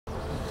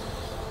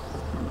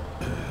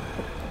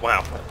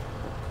Wow, that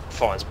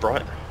fire's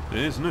bright. It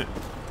is, isn't it?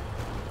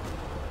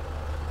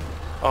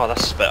 Oh,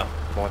 that's better.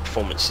 My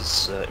performance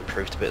has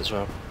improved a bit as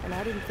well. And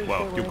I didn't think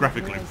Well, there your were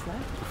graphical any heroes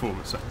left.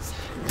 performance.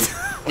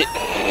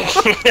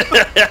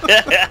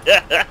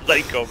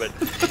 No comment.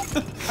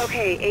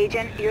 Okay,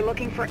 Agent, you're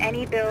looking for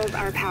any builds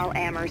our pal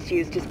Amherst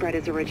used to spread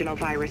his original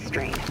virus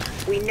strain.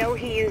 We know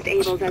he used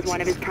Abel's as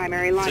one of his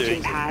primary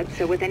launching pads,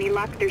 so with any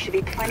luck, there should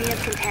be plenty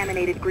of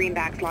contaminated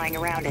greenbacks lying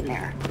around in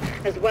there.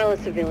 As well as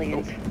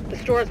civilians. The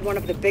store is one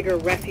of the bigger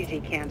refugee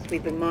camps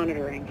we've been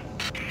monitoring.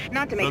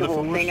 Not to make Further a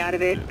whole forward? thing out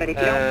of it, but if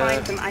you don't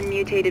find some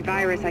unmutated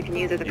virus I can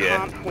use as a Yeah.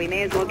 comp, we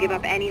may as well give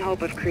up any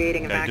hope of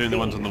creating a Okay, vaccine. doing the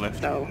ones on the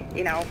left. So,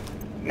 you know,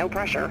 no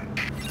pressure.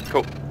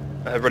 Cool.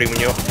 Ready when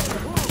you are.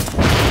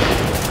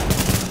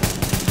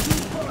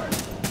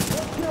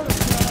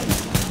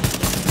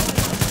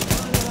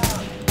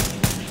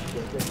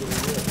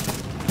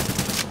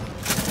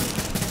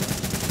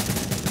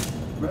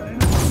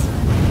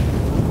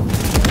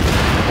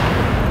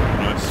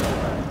 Nice.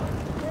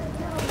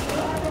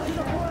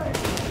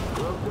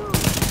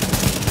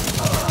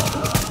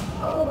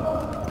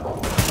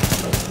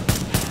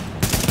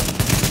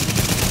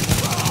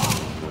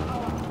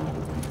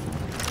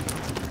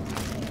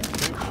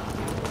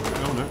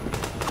 Oh no.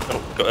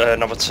 Oh, got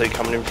another two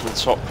coming in from the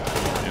top.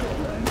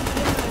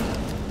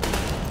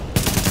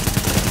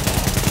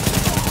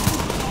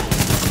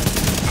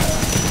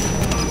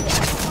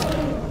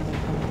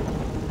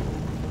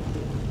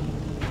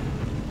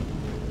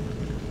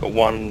 Got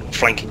one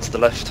flanking to the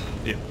left.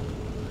 Yeah.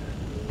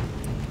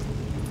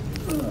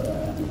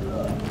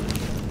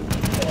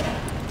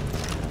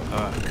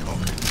 Cock.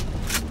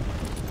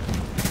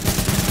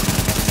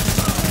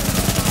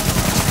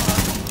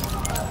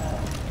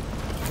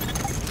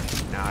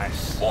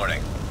 Nice.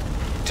 Warning.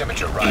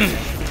 Temperature rising.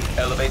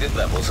 Elevated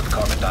levels of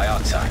carbon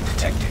dioxide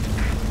detected.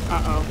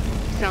 Uh-oh.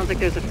 Sounds like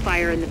there's a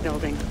fire in the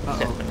building.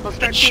 I'll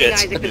start Shit.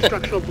 feeding Isaac the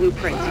structural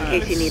blueprints in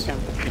case you need them.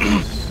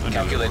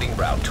 Calculating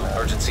route to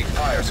emergency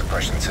fire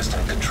suppression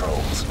system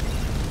controls.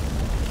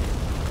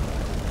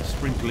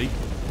 Sprinkly.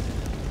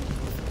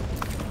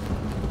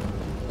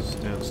 It's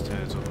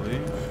downstairs, I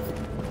believe.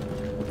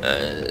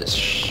 It's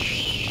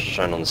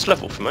shown on this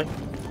level for me.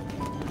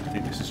 I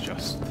think this is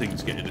just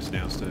things getting us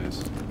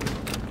downstairs.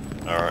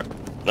 Alright.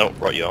 No,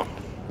 right you are.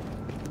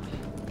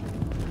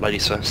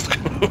 Ladies first.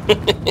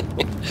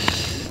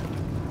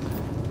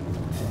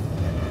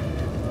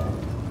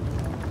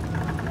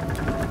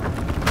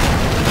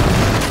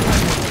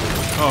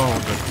 Oh,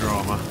 the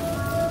drama.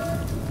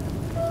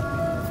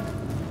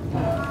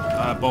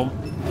 Bomb.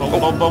 Bomb,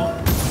 bomb, bomb.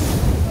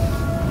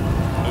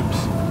 Oops.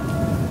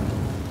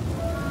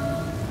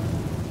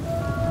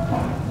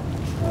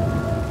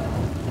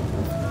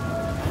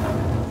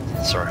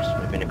 Sorry,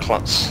 it's been a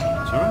klutz. It's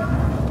alright.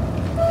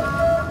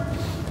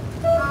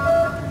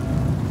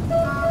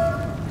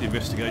 The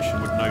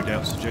investigation would no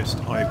doubt suggest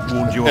I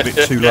warned you of it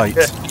too late.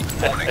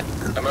 Warning.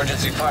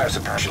 Emergency fire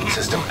suppression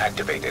system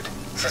activated.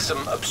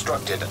 System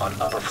obstructed on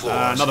upper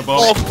floors. Another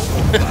bomb.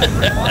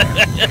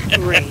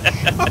 Great.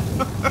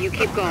 You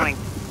keep going.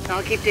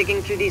 I'll keep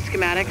digging through these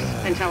schematics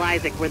and tell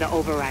Isaac where the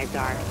overrides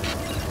are.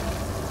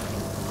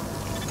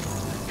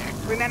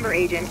 Remember,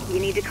 Agent, you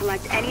need to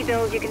collect any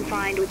bills you can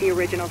find with the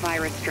original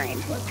virus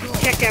strain.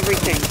 Check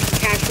everything.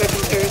 Cash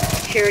registers,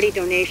 charity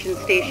donation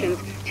stations,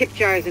 tip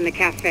jars in the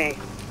cafe.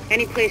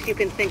 Any place you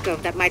can think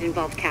of that might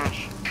involve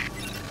cash.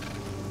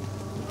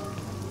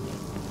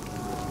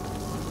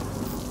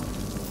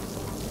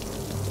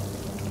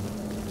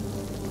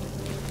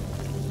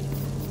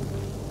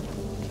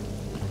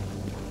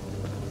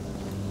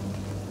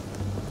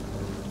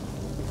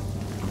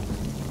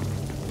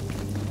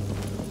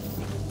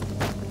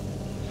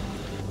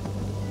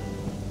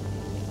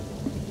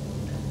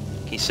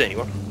 Can you see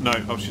anyone? No,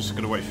 I was just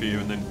going to wait for you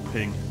and then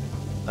ping.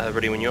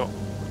 Ready when you are.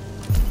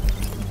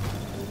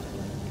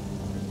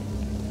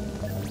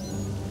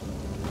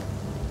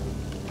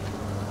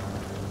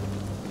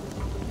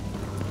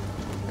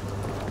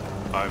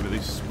 Oh, but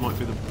these might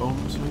be the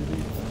bombs,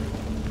 maybe?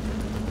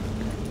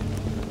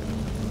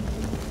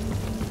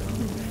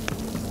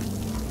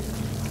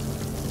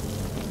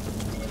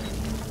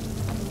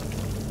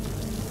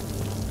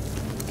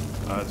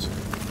 There's a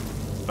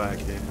bag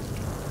here.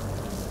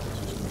 This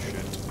is some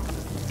shit.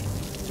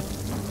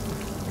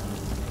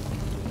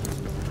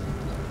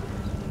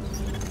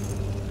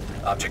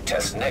 Object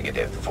test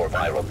negative for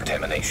viral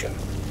contamination.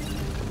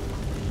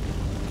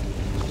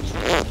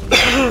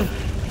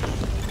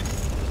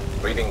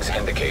 Readings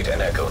indicate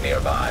an echo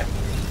nearby.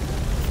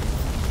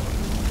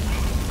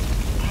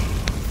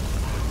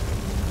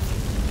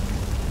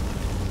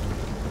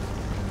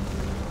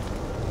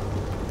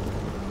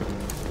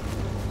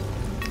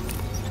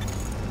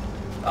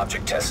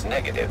 Object test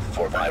negative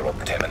for viral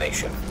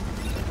contamination.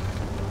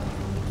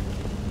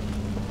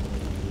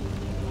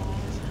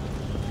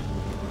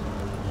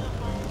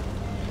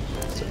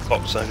 There's a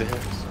box over here.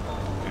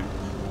 Okay.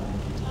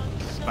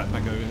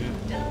 Backpack over here.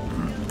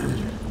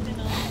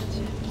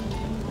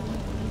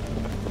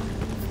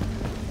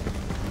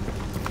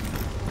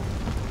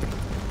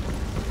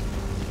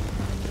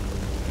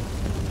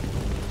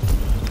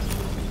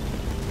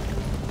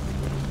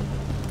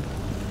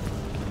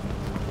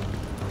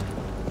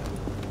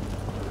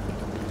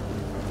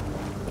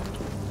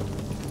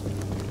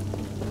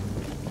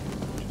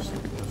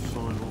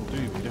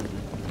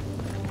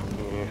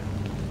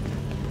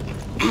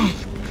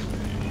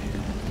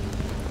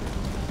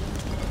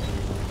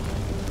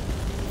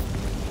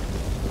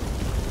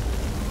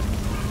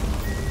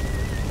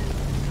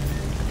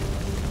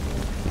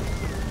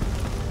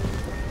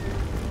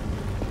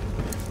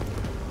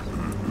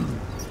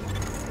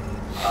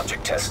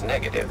 Object test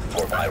negative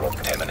for viral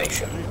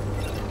contamination.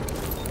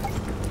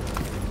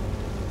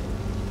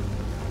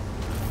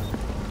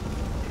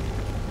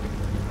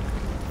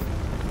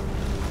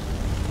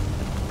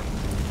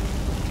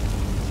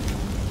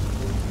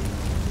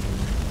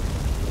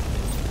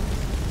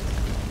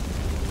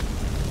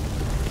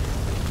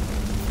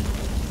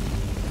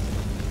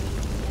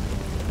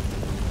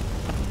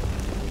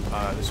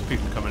 There's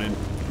people coming in.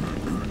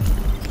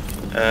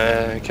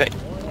 Okay.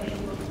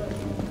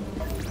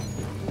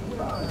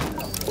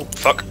 Oh,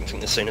 fuck. I think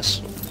they've seen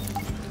us.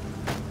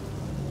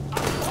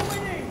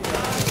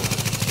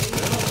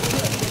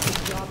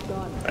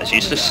 That's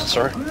useless,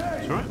 sorry.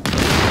 It's alright.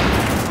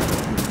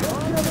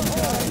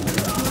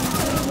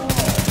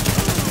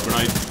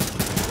 Grenade.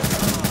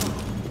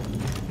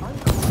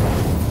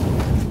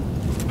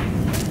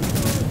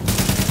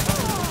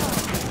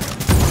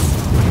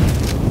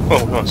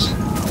 Oh, nice.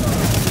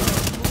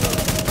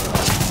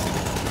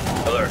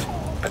 Alert.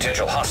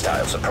 Potential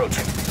hostiles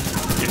approaching.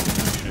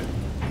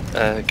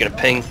 Get a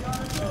ping.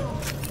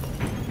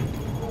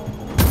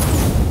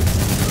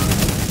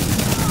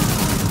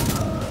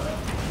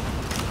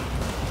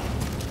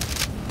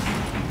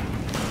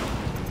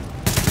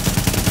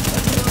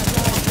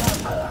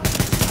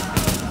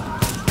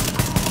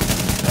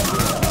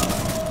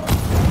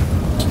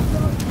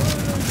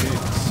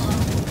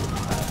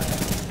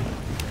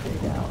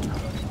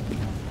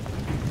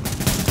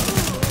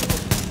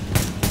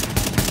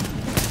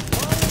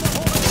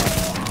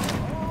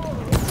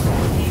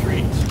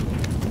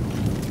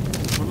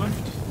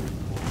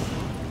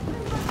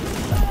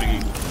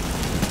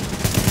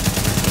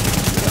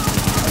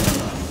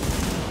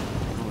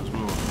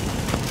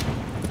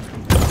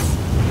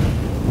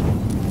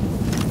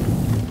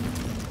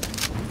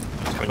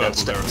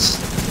 Downstairs.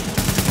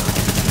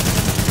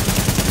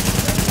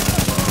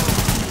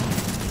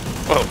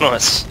 Oh,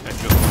 nice.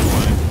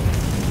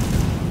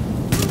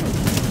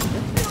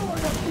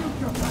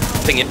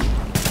 Ping it.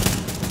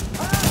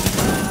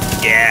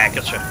 Yeah,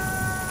 gotcha.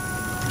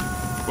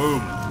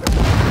 Boom.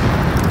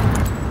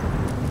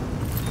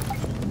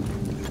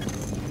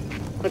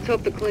 Let's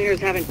hope the cleaners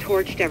haven't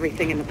torched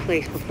everything in the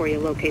place before you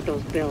locate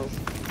those bills.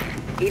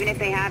 Even if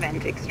they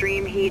haven't,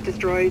 extreme heat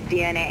destroys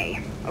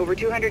DNA. Over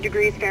 200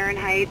 degrees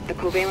Fahrenheit, the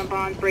covalent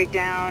bonds break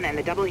down, and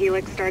the double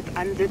helix starts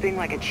unzipping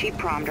like a cheap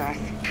prom dress.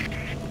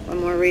 One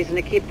more reason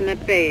to keep them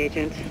at bay,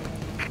 Agent.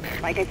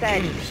 Like I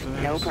said,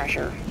 no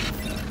pressure.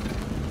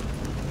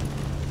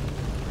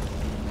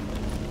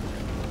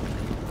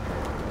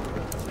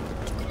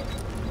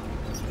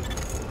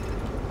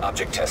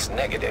 Object test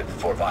negative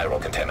for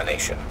viral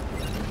contamination.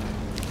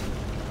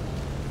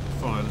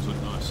 Fires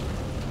look nice.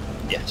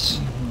 Yes.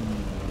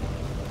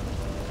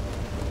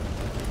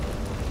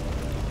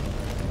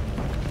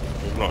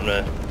 You might want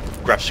to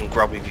grab some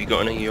grub if you've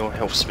got any. Your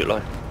health's a bit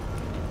low.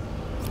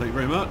 Thank you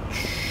very much.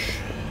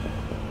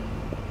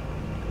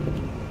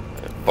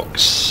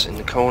 Box in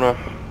the corner.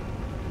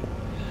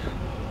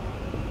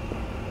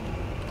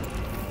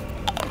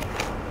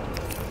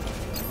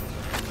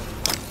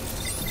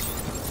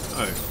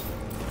 Oh.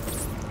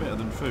 Better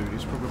than food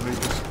is probably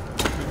just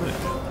food.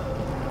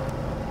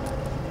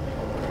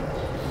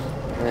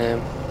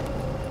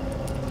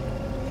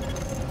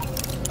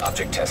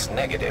 Object test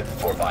negative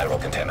for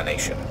viral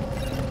contamination.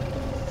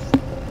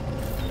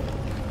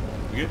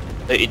 You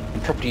good? It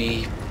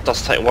probably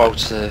does take a while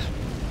to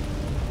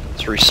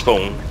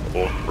respawn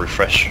or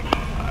refresh.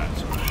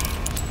 That's alright.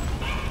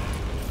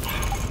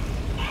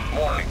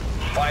 Warning.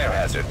 Fire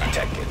hazard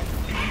detected.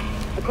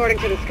 According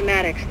to the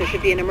schematics, there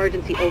should be an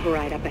emergency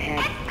override up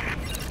ahead.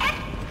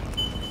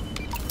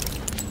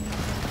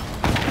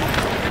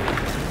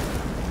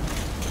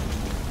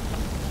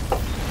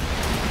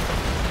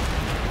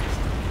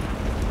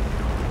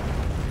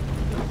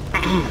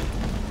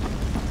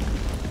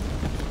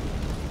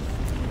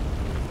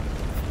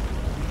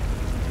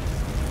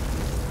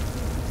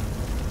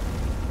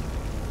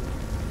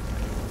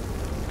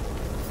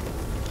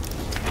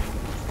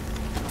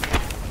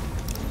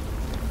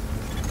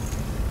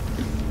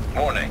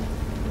 Warning.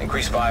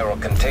 Increased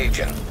viral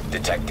contagion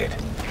detected.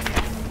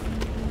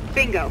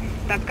 Bingo.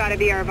 That's gotta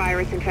be our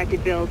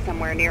virus-infected bills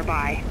somewhere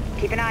nearby.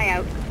 Keep an eye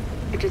out,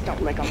 but just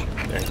don't lick them.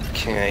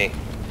 Okay.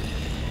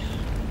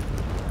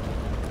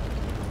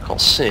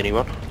 Can't see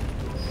anyone.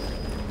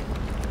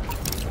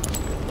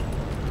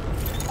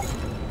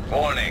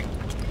 Warning.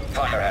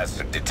 Fire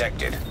hazard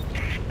detected.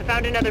 I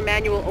found another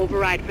manual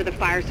override for the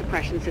fire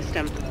suppression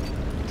system.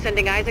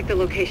 Sending Isaac the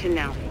location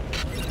now.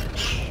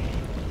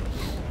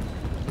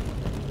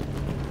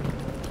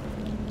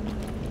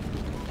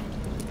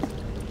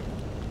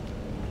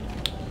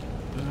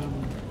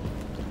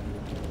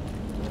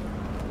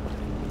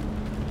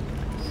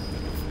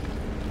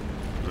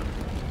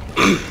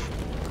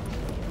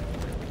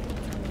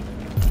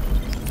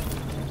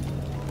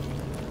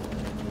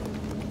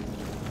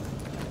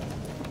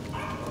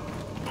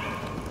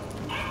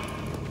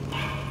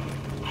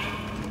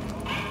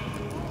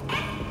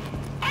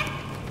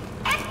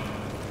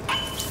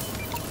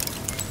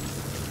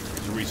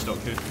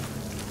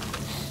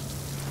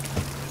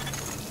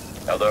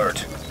 Alert.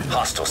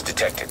 Hostiles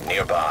detected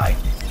nearby.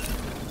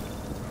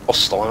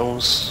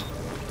 Hostiles.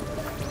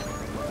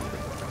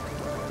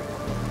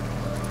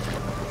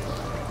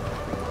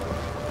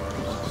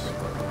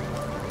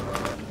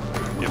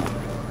 Yep.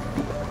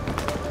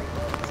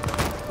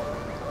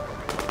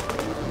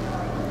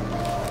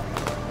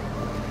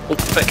 Oh,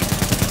 thick.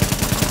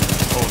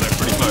 Oh, they're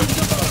pretty close.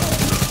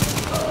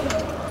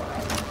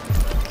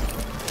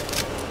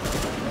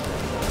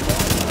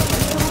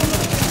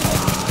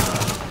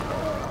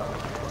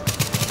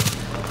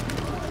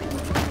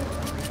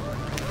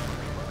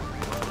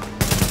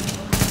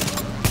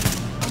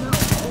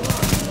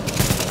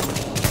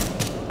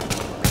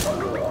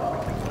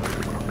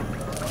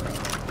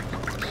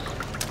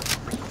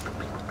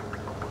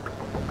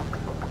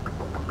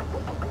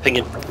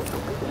 Pinging.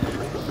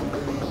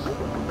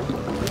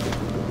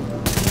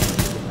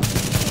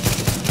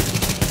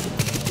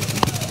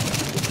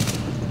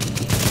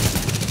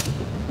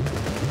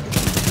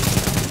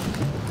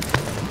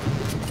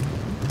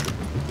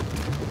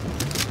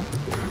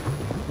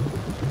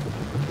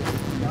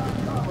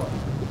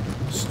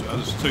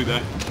 There's two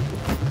there.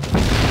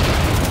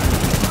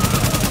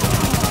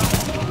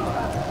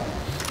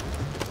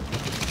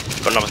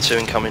 Got another two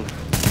incoming.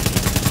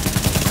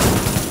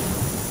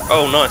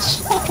 Oh,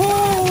 nice.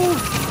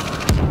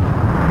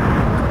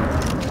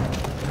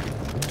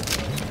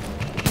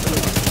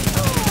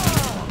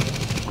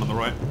 One on the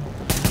right.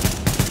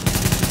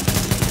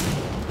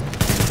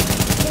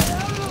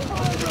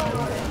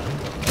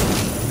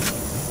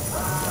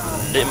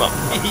 Lit him up.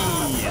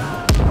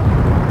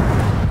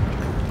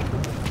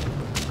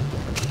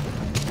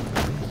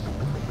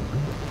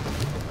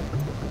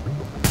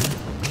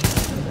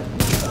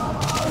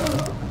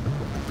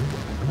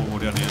 One more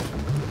down here.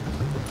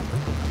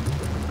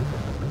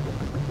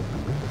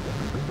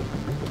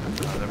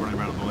 They're running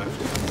around on the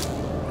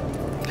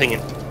left.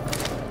 Pinging.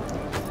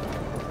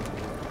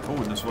 Oh,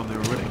 and there's one there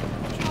already.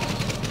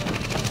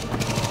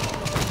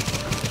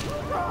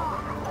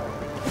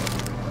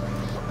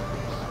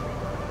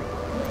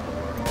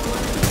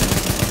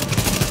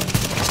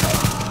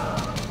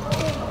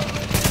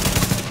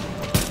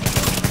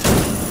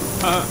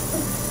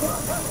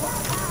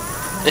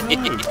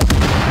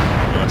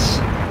 Nice.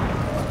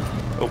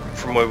 Oh,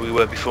 from where we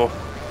were before.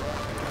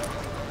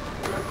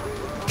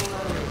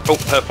 Oh,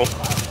 purple.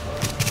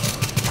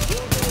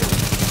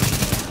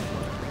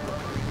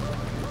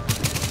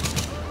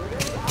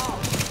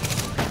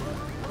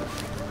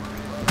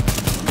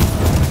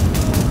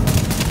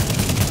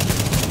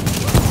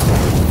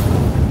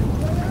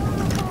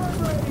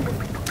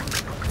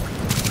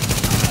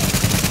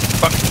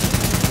 Fuck.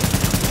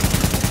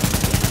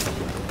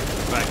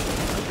 Back.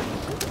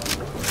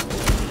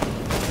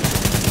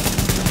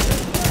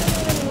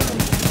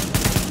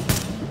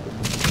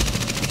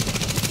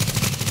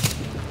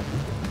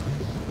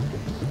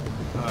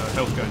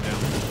 Health going down.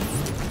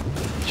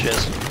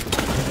 Cheers.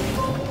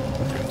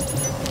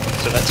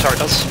 So that's how it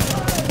does.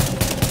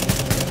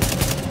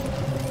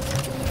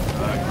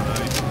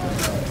 Grenade.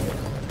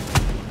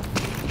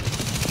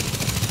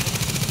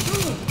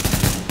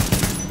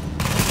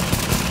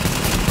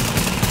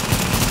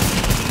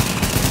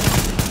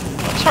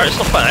 Sorry, it's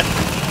not bad.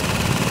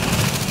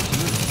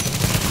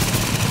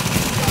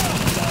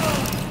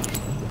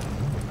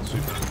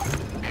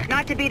 Super.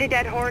 Not to beat a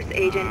dead horse,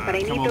 Agent, but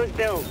I come need on. those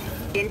builds.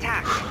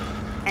 Intact.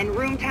 And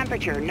room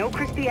temperature, no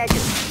crispy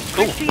edges.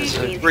 Oh, Crispy there's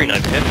a means- green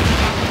over here.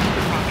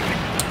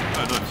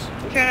 Oh,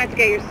 nice. Try not to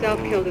get yourself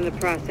killed in the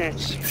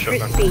process. Sure.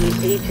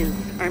 Crispy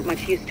agents aren't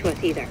much use to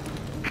us either.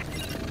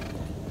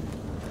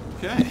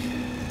 Okay.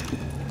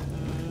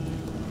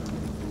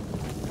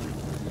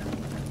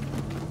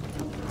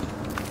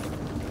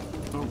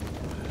 Oh.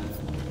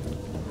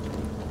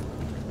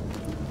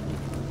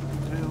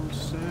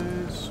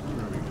 Downstairs.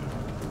 Where are we going?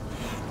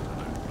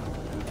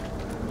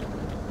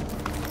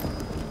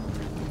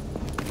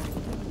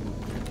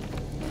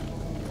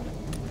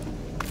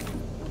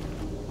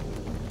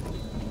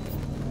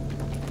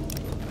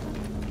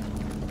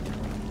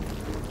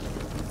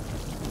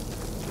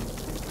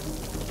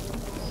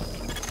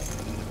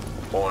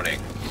 Warning.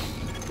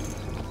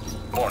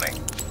 Warning.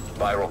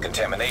 Viral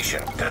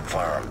contamination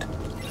confirmed.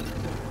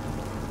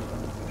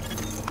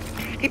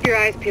 Keep your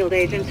eyes peeled,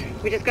 Agent.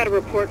 We just got a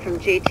report from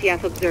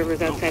JTF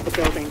observers outside the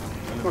building.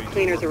 More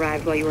cleaners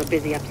arrived while you were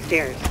busy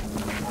upstairs.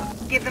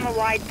 Give them a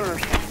wide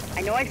berth.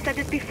 I know I've said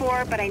this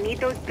before, but I need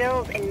those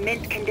bills in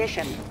mint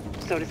condition,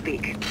 so to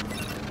speak.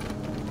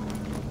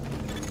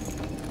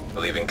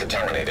 Leaving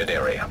contaminated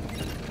area.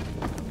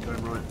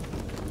 Going right.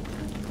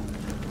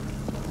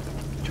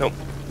 Cool.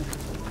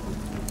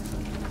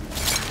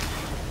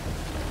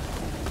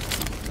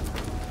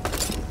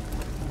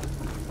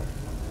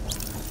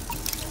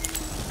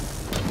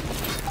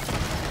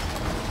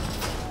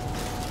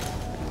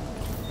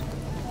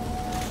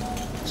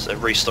 So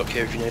restock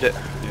here if you need it.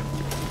 Yep.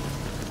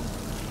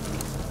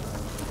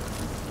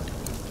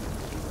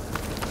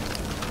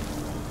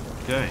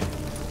 Okay.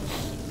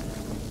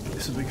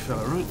 It's a big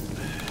fella, right?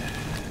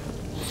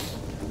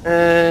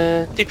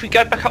 Did we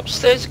go back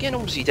upstairs again,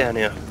 or was he down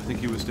here? I think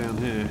he was down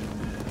here.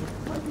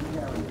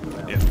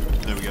 Yeah,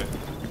 there we go.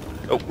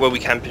 Oh, where are we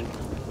camping?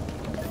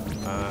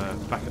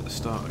 Back at the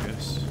start, I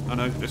guess. Oh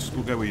no,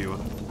 we'll go where you are.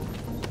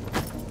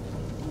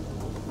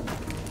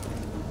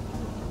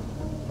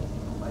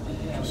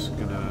 Just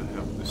gonna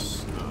help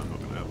this. No, I'm not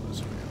gonna help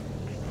this.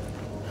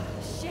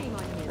 Shame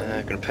on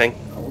you. Gonna ping.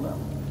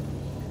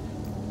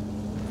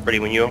 Ready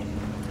when you are.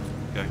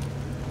 Okay.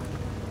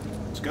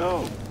 Let's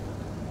go!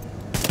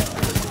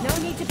 No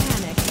need to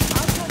panic.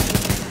 I'll tell you.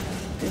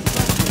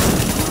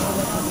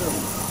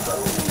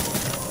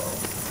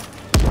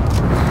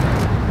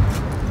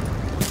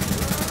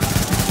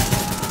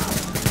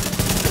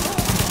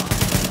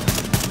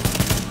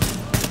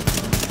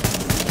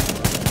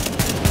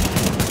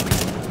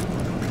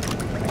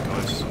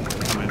 Guys,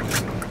 come in.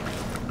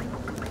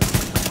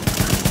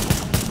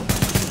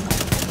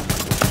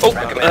 Oh,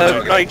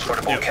 Recommend right.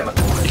 portable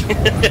chemical.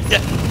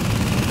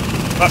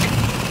 Fuck.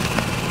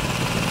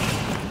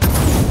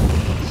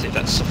 See if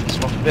that softens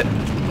him up a bit.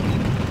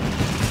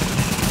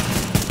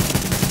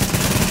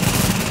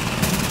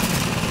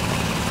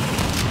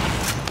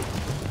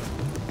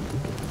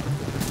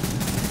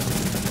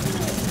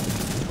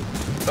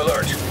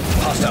 Alert.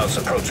 Hostiles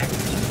approaching.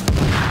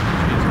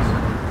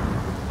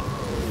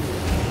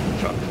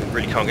 Fuck, we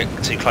really can't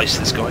get too close to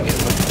this guy again.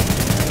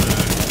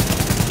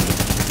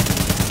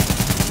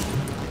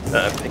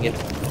 Pinging.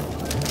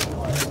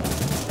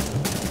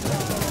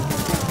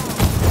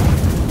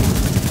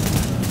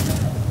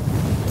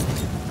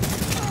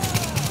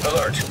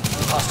 Alert.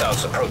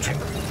 Hostiles approaching.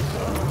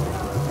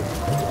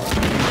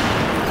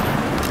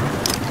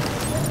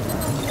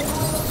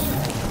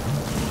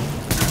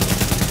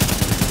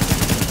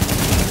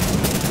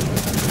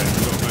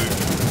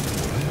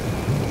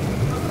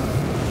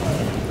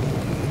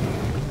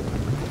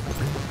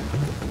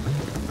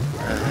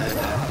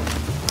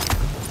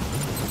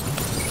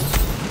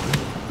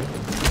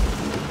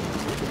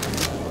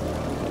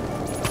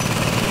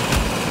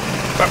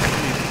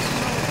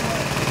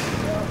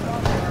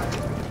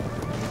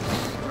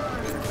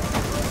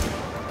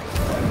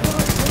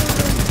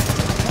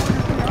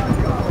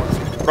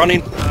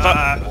 Running.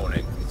 Fuck.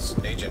 Warning.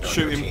 Agent on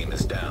Shoot your him. team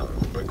is down.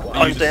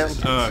 I'm down.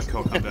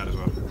 Cool, I'm down as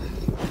well.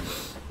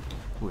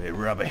 We're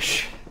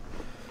rubbish.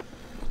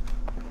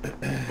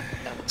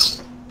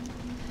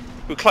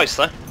 We're close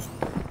though.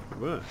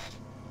 We were.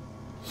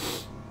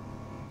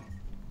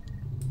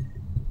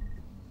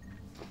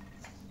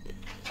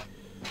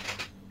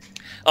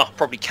 Oh,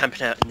 probably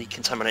camping out in the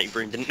contaminated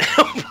room didn't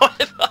help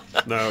either.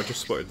 No, I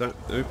just spotted that.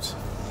 Oops.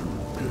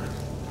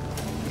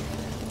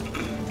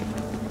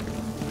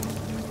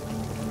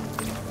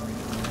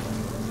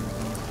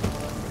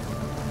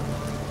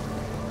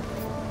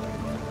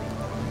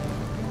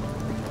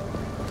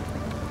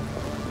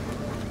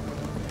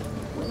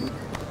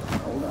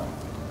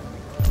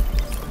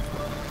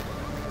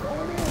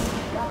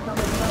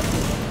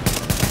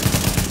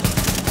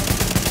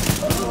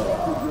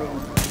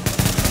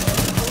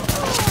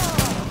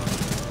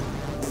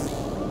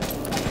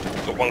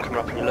 Got one coming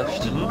up on your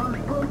left.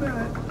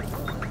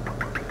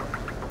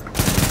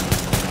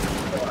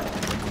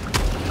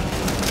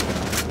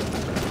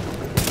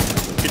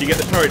 Did you get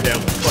the turret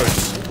down?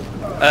 Close.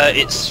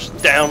 It's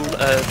down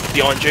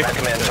behind you.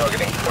 Recommend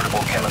targeting portable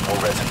chemical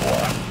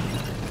reservoir.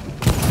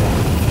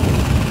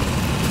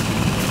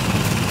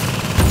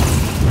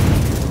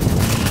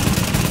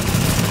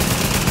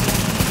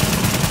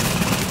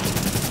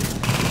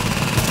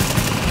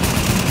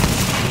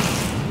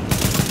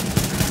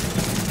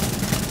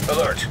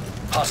 Alert.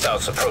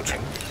 Hostiles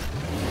approaching.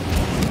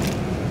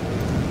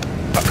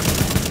 Fuck it.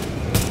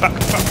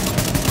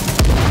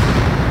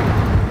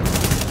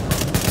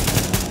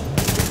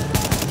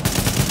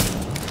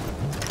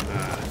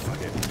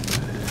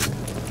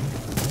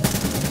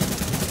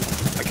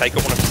 Okay,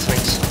 got one of his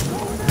things.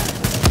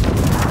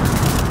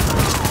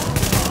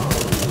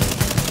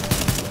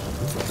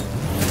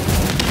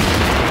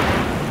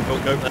 Oh,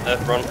 go,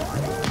 run.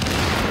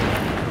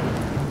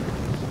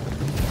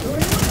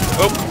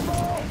 Oh!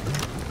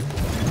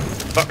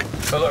 Fuck.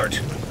 Alert.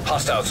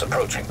 Hostiles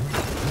approaching.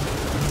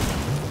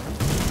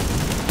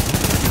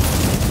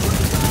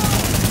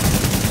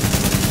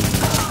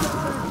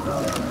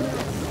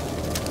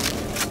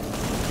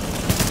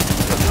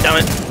 Damn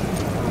it.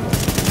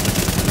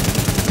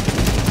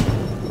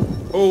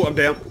 Oh, I'm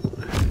down.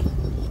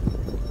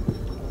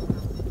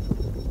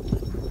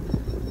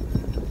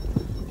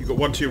 You got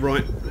one to your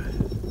right.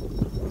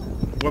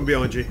 One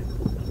behind you.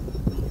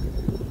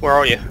 Where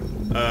are you?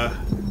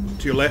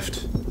 To your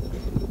left.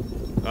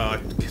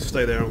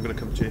 Stay there, I'm gonna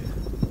come to you.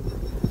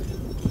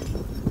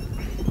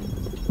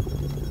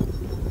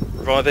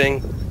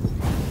 Reviving.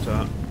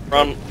 So,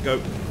 Run.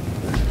 go.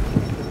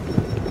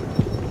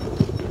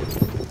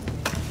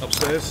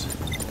 Upstairs.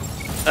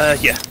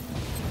 Yeah.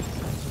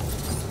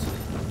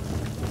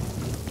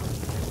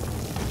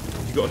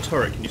 You got a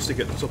turret, can you stick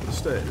it at the top of the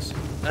stairs?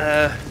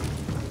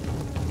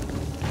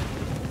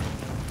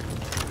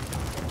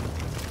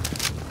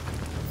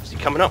 Is he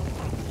coming up?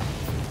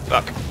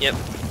 Fuck. Yep.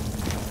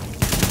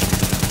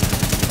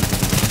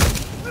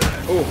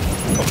 Oh,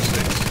 cop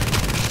sticks.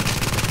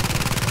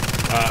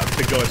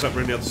 Big guy's up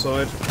around the other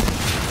side.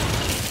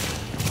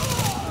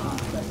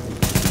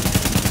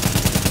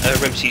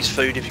 Remember to use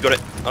food if you got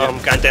it. I'm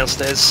going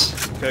downstairs.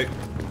 Okay.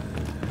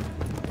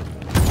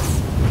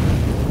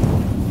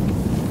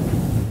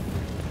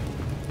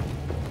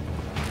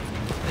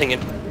 Pinging.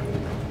 There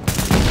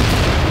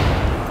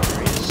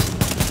he is.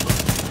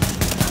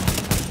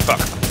 Fuck.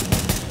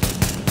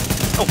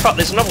 Oh fuck,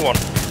 there's another one.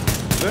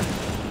 Yeah.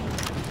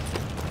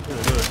 Oh,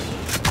 nice.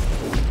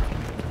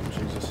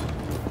 Jesus.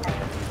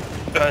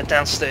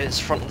 Downstairs,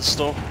 front of the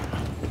store.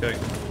 Okay.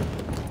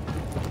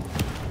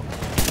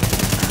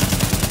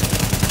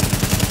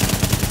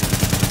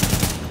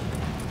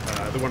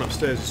 The one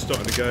upstairs is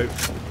starting to go.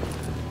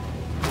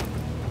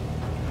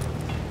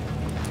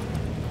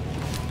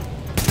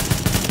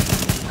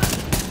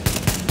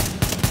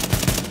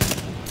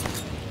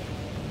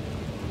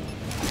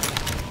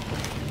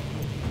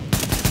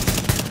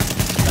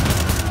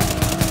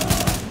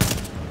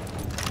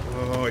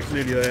 Oh, he's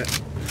nearly there.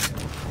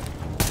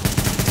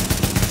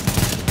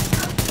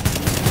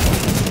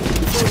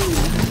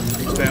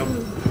 He's down.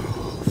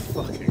 Oh,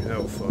 fucking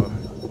hellfire.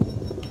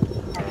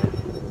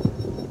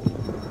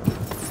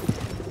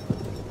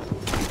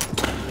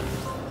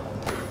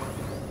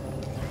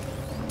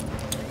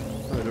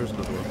 Oh, there's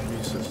another one.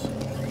 Jesus.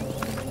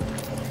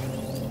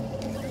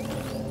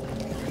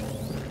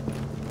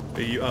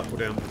 Are you up or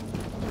down?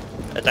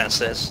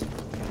 Downstairs.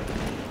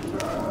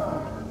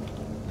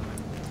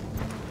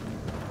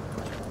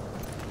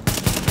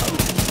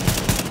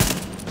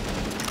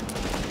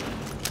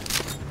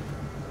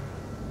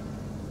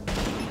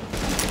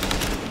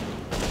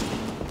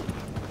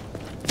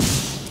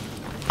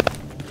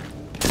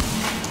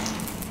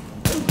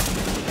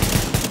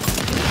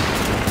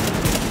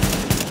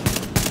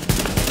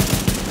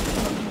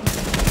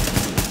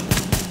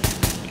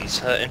 He's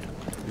hurting.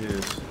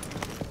 Yes.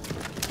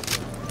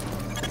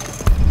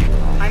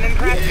 I'm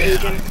impressed,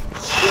 Agent.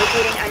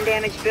 Locating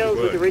undamaged bills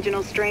with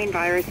original strain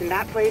virus in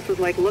that place was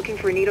like looking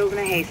for needles in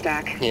a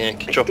haystack. Yeah,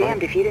 good But job.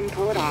 damned if you didn't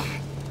pull it off.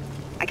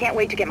 I can't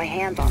wait to get my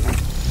hands on them.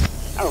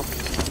 Oh,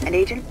 and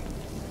Agent,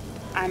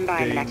 I'm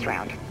buying the next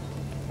round.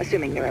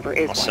 Assuming there ever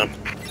is Awesome. one.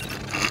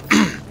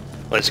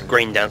 Well, there's a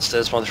green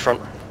downstairs by the front.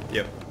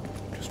 Yep.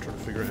 Just trying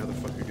to figure out how the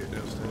fuck I get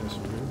downstairs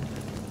from here.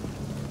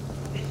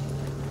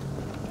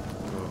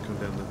 Oh, I'll come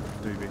down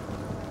the doobie.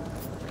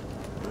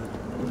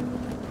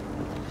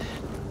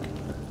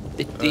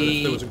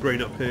 There was a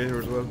green up here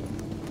as well.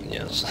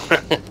 Yes.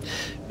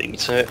 Beat me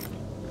to it.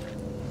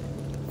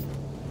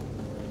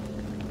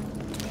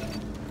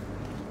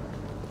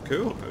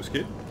 Cool, that was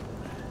good.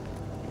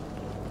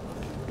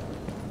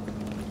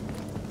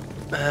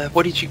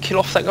 Where did you kill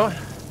off that guy?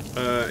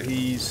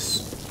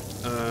 He's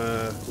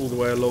all the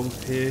way along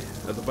here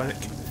at the back.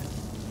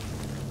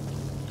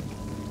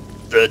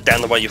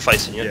 Down the way you're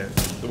facing, yeah? Yeah,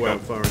 the way I'm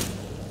firing.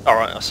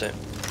 Alright, I see it.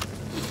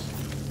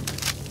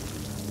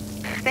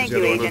 Thank the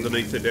you, other one Agent.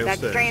 underneath it That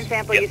downstairs. strain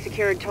sample you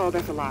secured told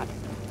us a lot.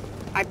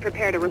 I've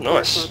prepared a report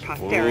Nice. for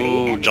posterity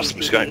Ooh, and just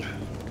the scope. TV.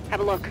 Have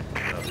a look.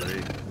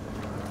 Lovely.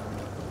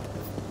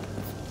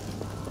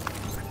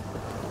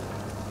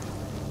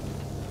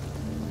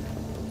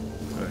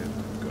 Oh,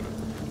 yeah, got it.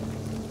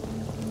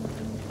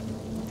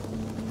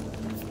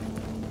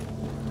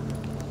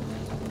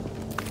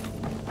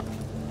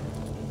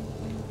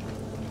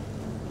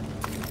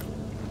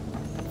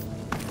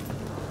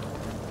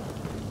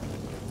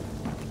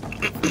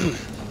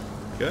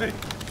 Okay,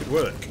 good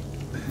work.